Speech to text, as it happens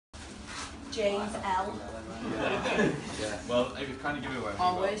James L. Yeah. Well, if you kind of give it away.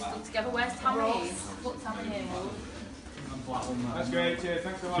 Always stuck together. Where's Tammy? Put Tammy here. That's great. Cheers.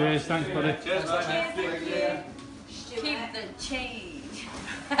 Thanks so much. Cheers. Thanks, buddy. Cheers. Cheers. Keep the change.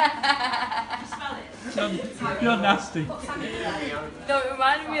 Smell it. You're nasty. No, it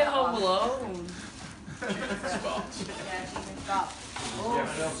reminded me of Home Alone. Oh,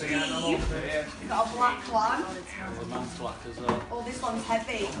 Steve. You've got a black one. The man's black as well. Oh, this one's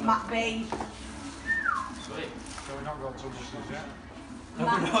heavy. Matt B. Sweet. So we've not got two buses yet?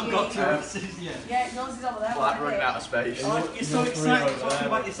 Matt We've not got two buses yet. Yeah, yours is over there. Black running out of space. Oh, you're so excited talking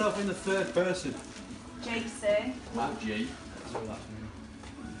about yourself in the third person. Jason. Matt G.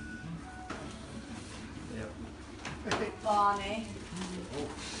 Barney.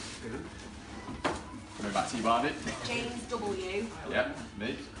 Coming back to you, Barney. James W. Yep,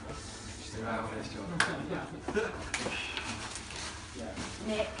 me.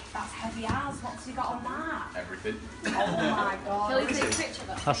 Nick, that's heavy as. What's he got on that? Everything. Oh my god. Can we take a picture of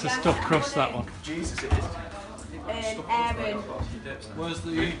that? That's a stuffed crust, that one. Jesus, it is. Aaron. Where's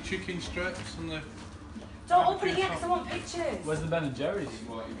the chicken strips and the... Don't open it yet because I want pictures. Where's the Ben and Jerry's?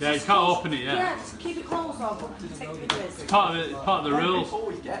 Yeah, you can't open it yet. Yeah, just keep it closed or take pictures. It's part of the rules. Before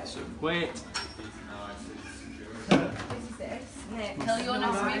we get some. Wait. This is this. Nick. Tell your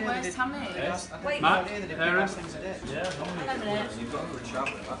next week, where's Tammy? Wait, Matt, Aaron. hang on a minute.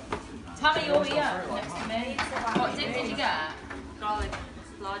 Tammy, you're here next to me. What dip did you get? Garlic,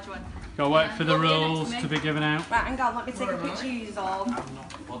 large one. Go wait for the rules to be given out. Right, hang on, let me take a picture of you all. I'm not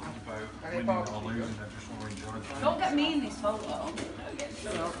bothered about winning or losing, I just want to enjoy it. Don't get me in this photo.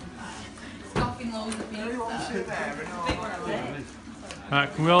 Scoffing loads of pizza. Right,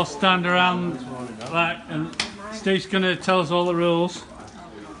 can we all stand around like, and Steve's going to tell us all the rules.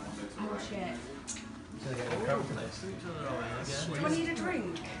 Oh shit. Do I need a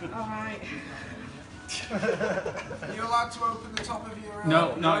drink? Alright. Are you allowed to open the top of your...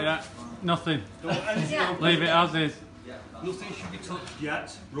 No, not yet. Nothing. Yeah. Leave it as is. Nothing should be touched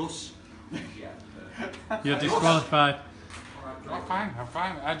yet, Russ. You're disqualified. I'm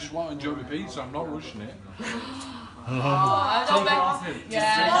fine. I just want to enjoy my pizza, I'm not rushing it. I don't think.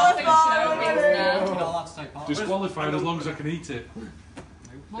 Yeah, I don't think so. Disqualified as long as I can eat it.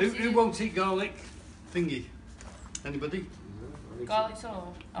 Who won't eat garlic thingy? Anybody? Garlic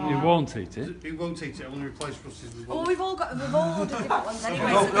sauce. You won't eat it. Who won't eat it? I want to replace Russ's with Oh, one. we've all ordered different ones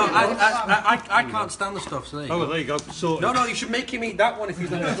anyway. No, so no, we can order I can't stand the stuff, so there you Oh, go. well, there you go. Sorted. No, you should make him eat that one if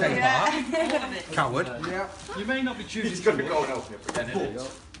he's not going to take part. Coward. You may not be choosing. He's going to go and open it again.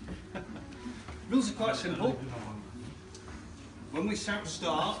 But rules are quite simple. When we start,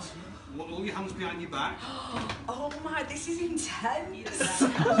 you want all your hands behind your back. Oh my, this is intense.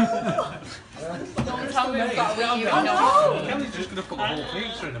 Don't tell me we've got a review. No. Kelly's just going to put the whole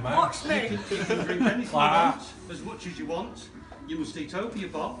pizza in the mouth. Watch me. You can drink anything you want, as much as you want. You must eat over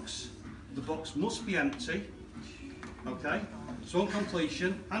your box. The box must be empty. Okay? So on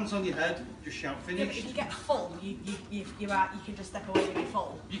completion, hands on your head, just shout Yeah, but finish. if you get full, you can just step away when you're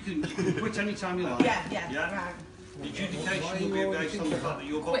full. You can quit any time you like. Yeah, right. The adjudication will be based on the fact that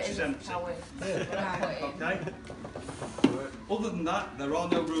your box is empty. Right. Okay? Other than that, there are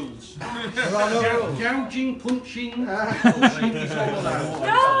no rules. There are no rules. Gouging, punching, pushing is all allowed.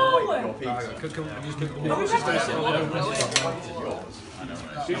 No! Your pizza. Are we ready?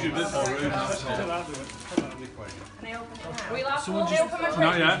 Gives you a bit more room. Can I open it now? We laugh. Can I open my drink?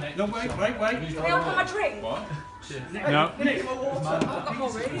 Not yet. No, wait. Can I open my drink? What? No. I've got more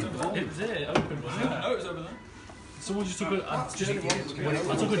room. It was it. Open, wasn't it? No, it's over there. Someone just took a... I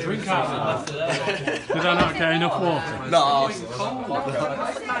took a drink out of it left it there. Did I not get enough water? No.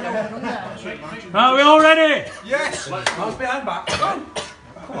 Are we all ready? Yes. Hands behind back.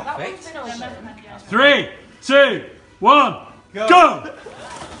 That one's been open. 3, 2, 1, go!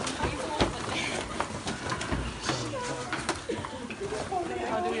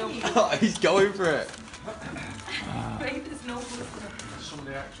 He's going for it.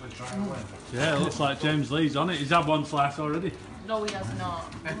 Somebody actually trying to win. Yeah, it looks like James Lee's on it. He's had one slice already. No, he has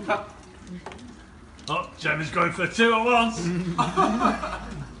not. Oh, James is going for 2 at once.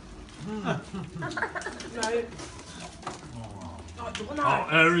 Oh,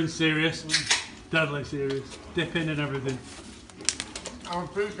 Aaron's serious. Deadly serious. Dip in and everything. I'm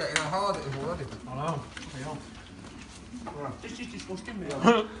appreciating how hard it is already. I know. This is disgusting, me.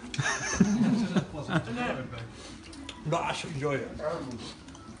 No, I should enjoy it.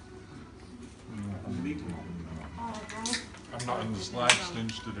 I'm not in the slightest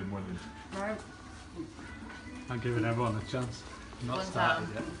interested in winning. No. I'm giving everyone a chance. I'm not One started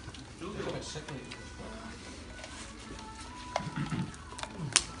time. yet.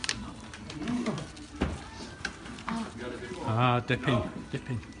 Ah, dipping.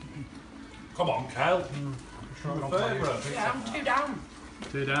 Come on, Kel. Yeah, I'm 2 down.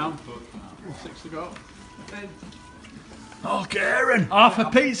 2 down. 6 to go. Oh, Karen! Half a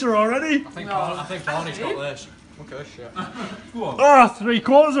pizza already? I think Barney's got this. Look at this shit. Ah,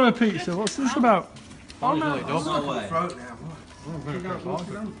 3/4 of a pizza. What's this about? Barney's really done. No way.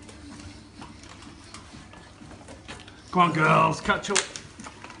 Come on, girls, catch up.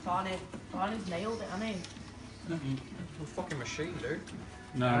 Barney's nailed it, hasn't he? You're a fucking machine, dude.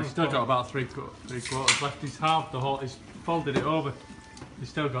 No, he's still got about 3/4 left. He's halved the whole. He's folded it over. He's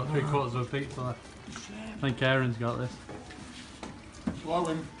still got 3/4 of a pizza left. I think Aaron's got this. Slow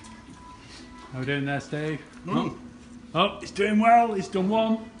him. How we doing there, Steve? Oh, he's doing well. He's done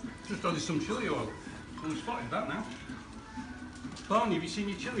one. Just added some chilli oil. Someone spotted that now. Barney, have you seen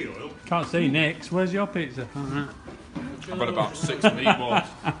your chilli oil? Can't see Nick's. Where's your pizza? Oh, right. I've got about 6 meatballs.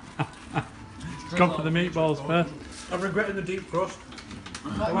 Gone for the meatballs first. I'm regretting the deep crust.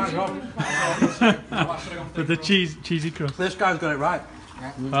 With the cheesy crust. This guy's got it right.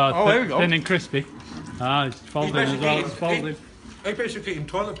 Oh, there we go. Thin and crispy. Ah, it's folding as well. It's folding. He basically eating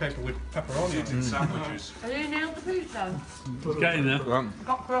toilet paper with pepperoni in it. Sandwiches. Have you nailed the pizza? It's getting there.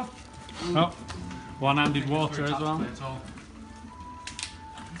 Got crust. Oh, one-handed water as well.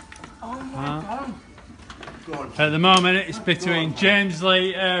 Oh my god. At the moment, it's between James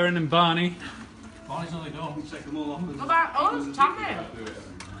Lee, Aaron, and Barney. Barney's nearly done. Take them all off. Go back. Oh, it's Tammy.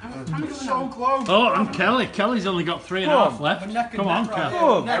 So close. Oh, and Kelly. Kelly's only got 3.5 left. Come on,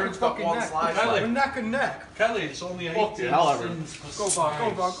 Kelly. Aaron's got one slice Kelly, left. neck and neck. Kelly, it's only 8. Fucking hell, Aaron. Go back,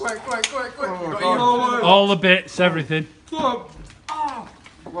 quick. All the bits, everything. Wow.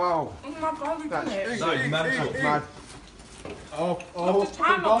 Oh my god, we done it. No, mental. Mad. Oh, What's the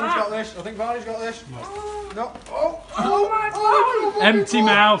time on Barney's that? got this. I think Barney's got this. No. Oh my god. Empty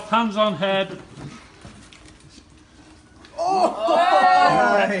mouth, hands on head.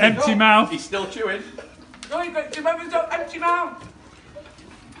 Empty mouth. He's still chewing. No, you got remember empty mouth.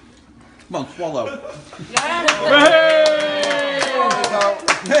 Come on, swallow. Yeah.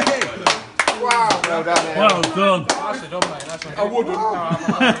 Wow. Well done, Aaron. Well done. Nicely done, mate. Nicely I wouldn't.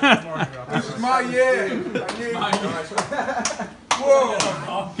 This is my year.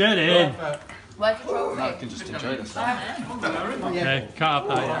 Whoa. Get in. Where's the trophy? I can just enjoy this. Okay, can't have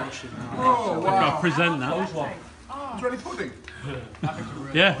that yet. Oh, I've got to present that. Is there any pudding?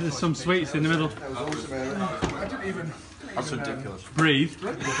 Yeah, there's some sweets in the middle. I didn't even. That's ridiculous. Breathe.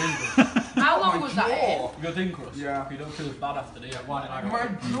 How long was that in? You got thin crust? Yeah. You don't feel as bad after the why did I My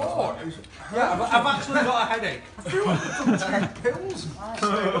jaw is. Yeah, I've actually got a headache. I feel like I've taken pills.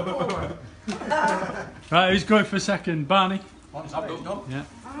 Right, who's going for second? Barney? Once I've done. Yeah.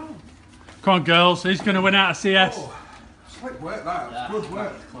 Come on, girls. Who's going to win out of CS? Slick work, that. Yeah, good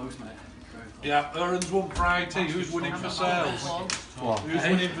work. Close, mate. Yeah, Aaron's won variety. Who's winning for sales? Who's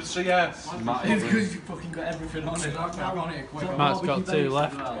winning for CS? It's because you fucking got everything on it. I've got it quick. Matt's got 2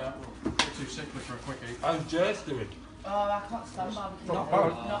 left. Too sickly for a quickie. How's Jess doing? Oh, I can't stand barbecue. Not bad.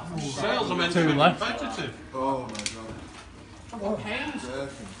 Not for me. Sales are meant 2 to be left. competitive. Oh my god. I've got pains.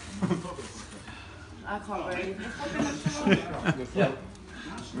 I can't breathe. Yeah.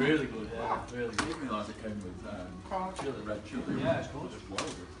 Really good, yeah. Really good. Didn't realise it came with chili, red chili. Yeah, it's good.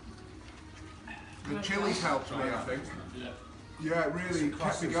 The chilies helped me, I think. Yeah, it really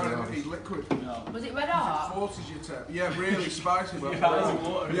kept me going. I didn't need liquid. Was it red hot? Forces you to. Yeah, really spicy.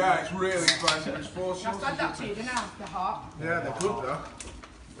 Yeah, it's really spicy. It's forces I said that you to you, didn't I? The hot. Yeah, they're good though.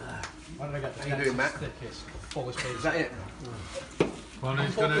 Why did I get the How you doing, Matt? thickest, fullest pizza? Is that it? Well,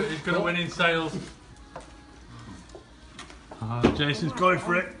 he's gonna win in sales. Jason's going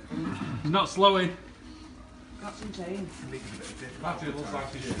for it. He's not slowing. That's insane. Matthew looks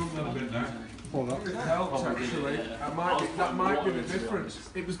like he's struggling a bit now. Helps actually. That might be the difference.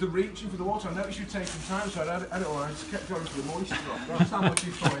 It was the reaching for the water. I noticed you taking time, so I had it all. I just kept going for the moisture. That's how much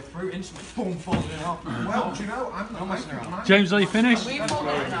you throw it through, instantly, boom, falls in off. Well, do you know, I'm James Lee finished. We pulled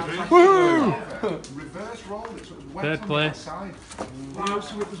it now. Woohoo! reverse rolled it, so it was wet Third on place. the outside. You know,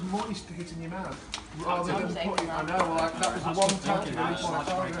 so it was moist hitting your mouth. Rather I'm than saying putting, I that. know, like that was the one time you really want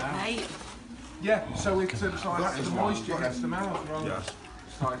to target. Mate. Yeah, so it's like the moisture hits the mouth rather than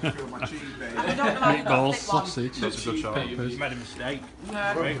starting to feel my cheese, baby. I don't know if Meatballs, that's the one. sausage, That's a good shot. peppers. made a mistake.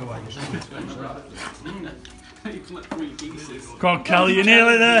 Yeah. Come on, Kelly, you're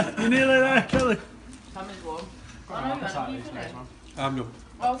nearly there. You're nearly there, Kelly. Sammy's won. I know, man. You finished. I'm done.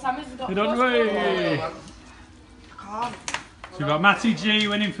 Well, Sammy's got You don't first way. goal. Can't. So we've got Matty G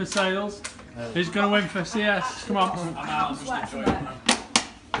winning for sales. Who's going to win for CS? Come on. I'm sweating it.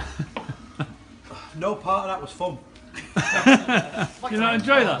 No part of that was fun. You not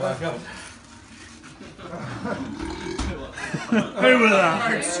enjoy that? Who was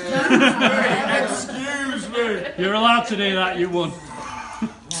that? Excuse me. You're allowed to do that, you won.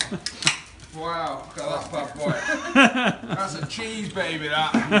 Wow, look at that bad boy. That's a cheese baby,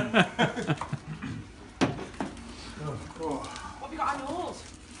 that. What have you got on yours?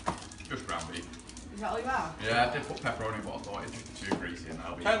 Just ground beef. Is that all you have? Yeah, I did put pepperoni, but I thought it'd be too greasy and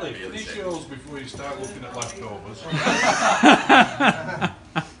that'll be Kelly, really finish sick. yours before you start looking at leftovers.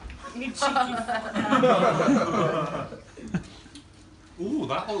 You cheeky. Ooh,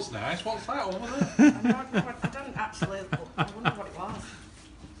 that looks nice. What's that over there? I don't actually. I wonder what it was.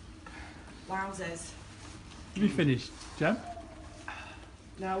 Wowzers. Have you finished, Jem?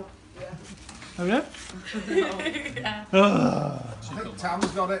 No. Have you? I think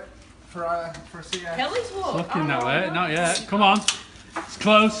Tam's got it for a CA. Kelly's what? Looking that way, not yet. Come on. It's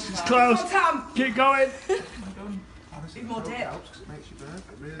close, it's close. Come on, Tam. Keep going. Need more dip. Helps 'cause it makes you burn. It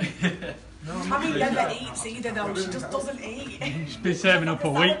really. Tammy never eats either though. She just doesn't eat. She's been saving up a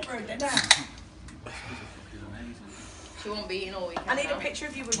week. She won't be eating all weekend. I need a now. picture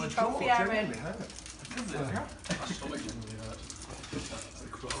of you with your My trophy, jaw Erin. genuinely hurt.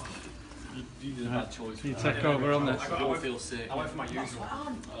 You did a bad choice. You take over on this. I don't feel sick. I went for my usual.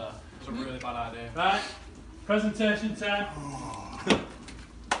 It's a really bad idea. Right, presentation time.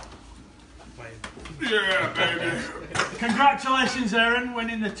 Yeah, baby. Congratulations, Erin,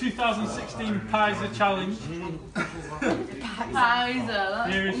 winning the 2016 Piza Challenge. Piza.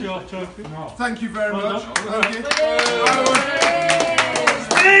 Here is your trophy. Thank you very Well much. done. Thank you.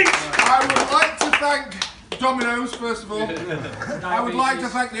 I would like to thank Domino's, first of all. I would like to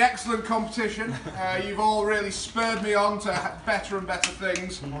thank the excellent competition. You've all really spurred me on to better and better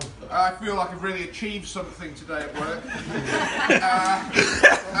things. I feel like I've really achieved something today at work.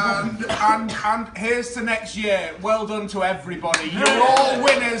 And here's to next year. Well done to everybody. You're all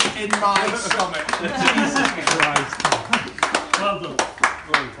winners in my stomach. Jesus Christ. Well done.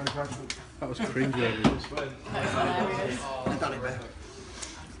 That was cringeworthy.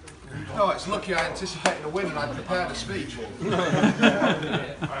 Oh, it's lucky I anticipated a win and I prepared a speech. I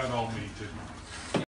had all meeting.